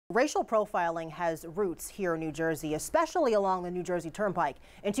Racial profiling has roots here in New Jersey, especially along the New Jersey Turnpike.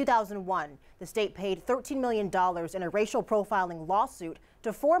 In 2001, the state paid $13 million in a racial profiling lawsuit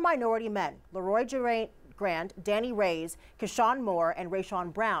to 4 minority men, Leroy Grant, Danny Reyes, Keshawn Moore, and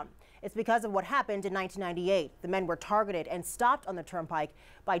Rayshawn Brown. It's because of what happened in 1998. The men were targeted and stopped on the Turnpike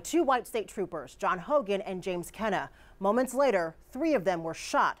by 2 white state troopers, John Hogan and James Kenna. Moments later, 3 of them were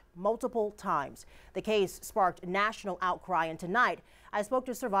shot multiple times. The case sparked national outcry, and tonight I spoke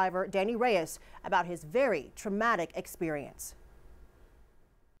to survivor Danny Reyes about his very traumatic experience.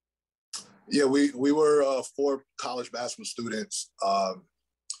 Yeah, we were 4 college basketball students.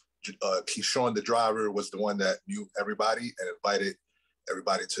 Keshawn, the driver, was the one that knew everybody and invited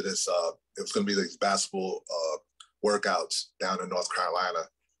everybody to this. It was going to be these basketball workouts down in North Carolina.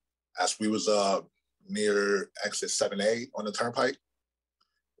 As we was near exit 7A on the Turnpike,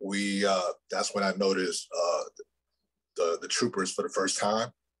 that's when I noticed the troopers for the first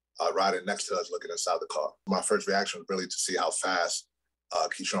time riding next to us, looking inside the car. My first reaction was really to see how fast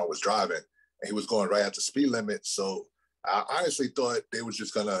Keshawn was driving, and he was going right at the speed limit. So I honestly thought they was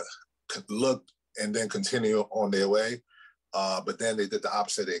just gonna look and then continue on their way. But then they did the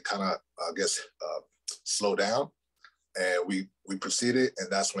opposite. They kind of, I guess, slowed down, and we proceeded,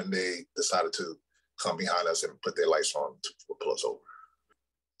 and that's when they decided to come behind us and put their lights on to pull us over.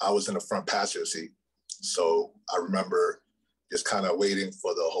 I was in the front passenger seat, so I remember just kind of waiting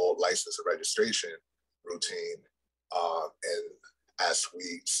for the whole license and registration routine. And as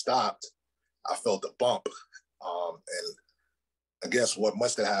we stopped, I felt a bump, and I guess what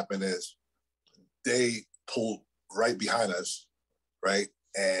must have happened is they pulled right behind us, right?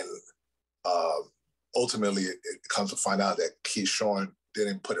 And ultimately, it comes to find out that Keshawn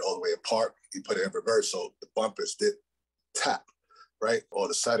didn't put it all the way in park. He put it in reverse, so the bumpers did tap, right? All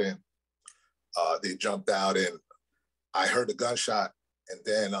of a sudden, they jumped out, and I heard the gunshot, and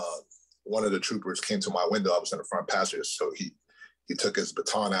then one of the troopers came to my window. I was in the front passenger, so he took his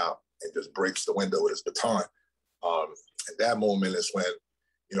baton out and just breaks the window with his baton. At that moment is when,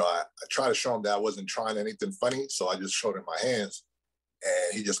 I tried to show him that I wasn't trying anything funny, so I just showed him my hands,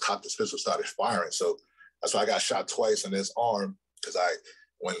 and he just cocked his pistol, started firing. So that's why I got shot twice in his arm, because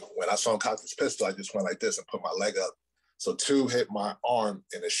when I saw him cock his pistol, I just went like this and put my leg up. So 2 hit my arm,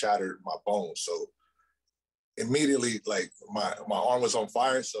 and it shattered my bones. So immediately, like, my arm was on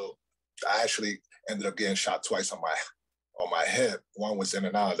fire, so I actually ended up getting shot twice on my head. One was in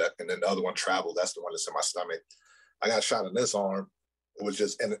and out, and then the other one traveled. That's the one that's in my stomach. I got shot in this arm. It was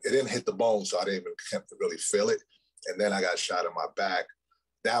just, and it didn't hit the bone, so I didn't even really feel it. And then I got shot in my back.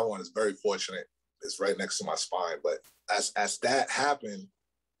 That one is very fortunate. It's right next to my spine. But as that happened,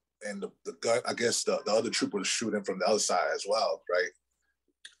 and the gun, I guess the other trooper was shooting from the other side as well,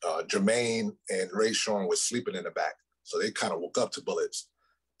 right? Jermaine and Rayshawn was sleeping in the back, so they kind of woke up to bullets.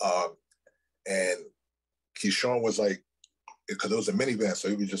 And Keshawn was like, because it was a minivan, so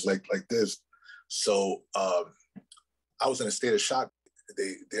he was just like this. So I was in a state of shock.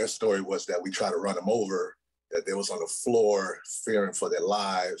 Their story was that we tried to run them over, that they was on the floor fearing for their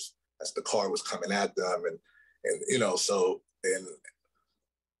lives as the car was coming at them, and so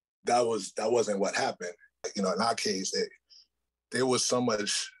that wasn't what happened. In our case, there was so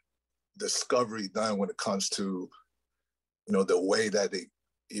much discovery done when it comes to the way that they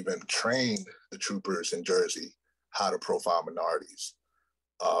even trained the troopers in Jersey how to profile minorities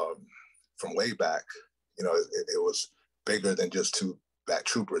from way back. It was bigger than just 2 black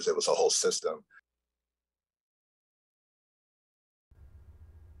troopers. It was a whole system.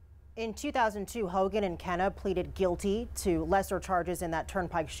 In 2002, Hogan and Kenna pleaded guilty to lesser charges in that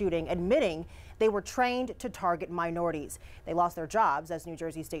Turnpike shooting, admitting they were trained to target minorities. They lost their jobs as New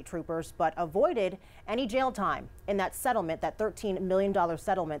Jersey state troopers, but avoided any jail time. In that settlement, that $13 million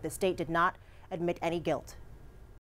settlement, the state did not admit any guilt.